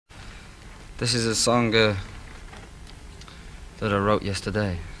This is a song that I wrote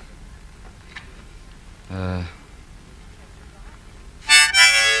yesterday.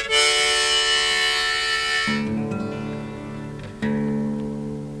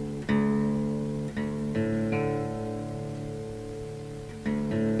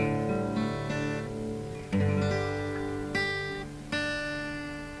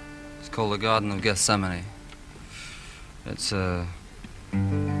 It's called the Garden of Gethsemane. It's a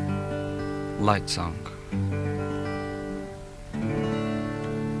light song.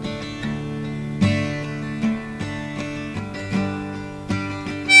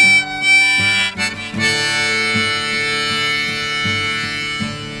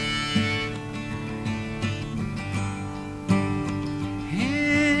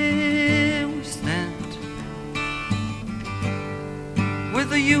 Here we stand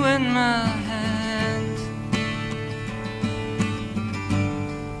with you in my hand,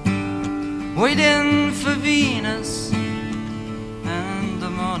 waiting for Venus and the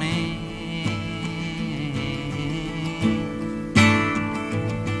morning,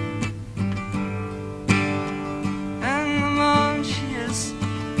 and the moon she is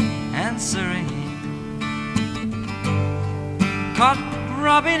answering. Caught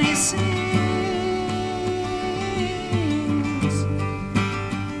Robin, he sings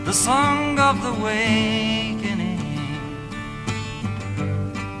the song of the awakening,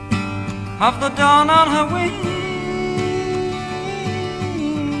 of the dawn on her wings,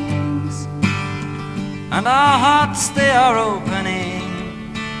 and our hearts they are opening.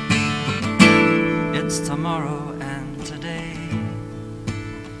 It's tomorrow and today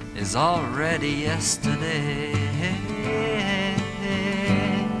is already yesterday.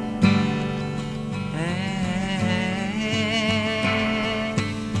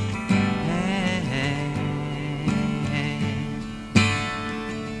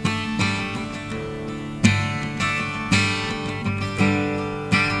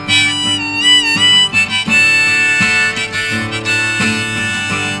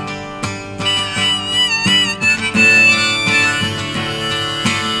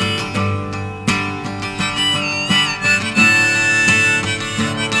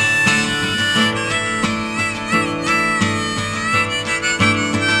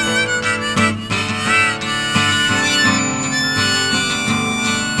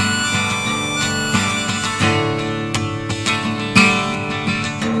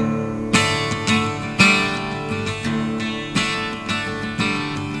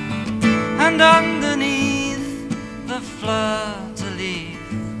 And underneath the fleur-de-lis,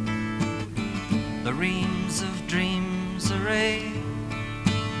 the reams of dreams array,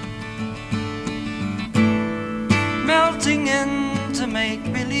 melting into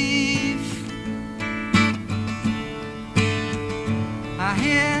make-believe. I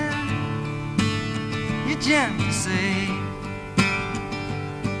hear you gently say,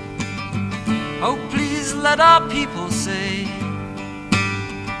 oh, please let our people say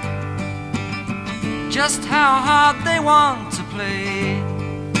just how hard they want to play.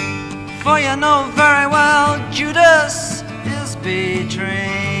 For you know very well Judas is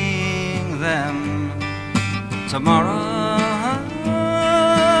betraying them tomorrow.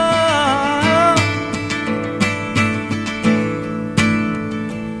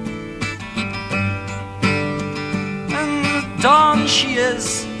 And the dawn she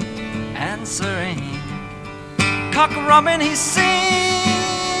is answering. Cock Robin he sings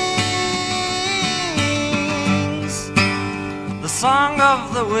the song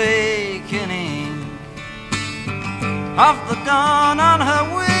of the awakening, of the dawn on her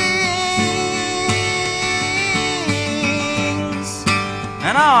wings,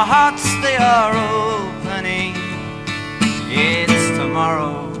 and our hearts they are opening. It's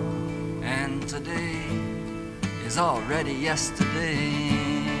tomorrow and today is already yesterday.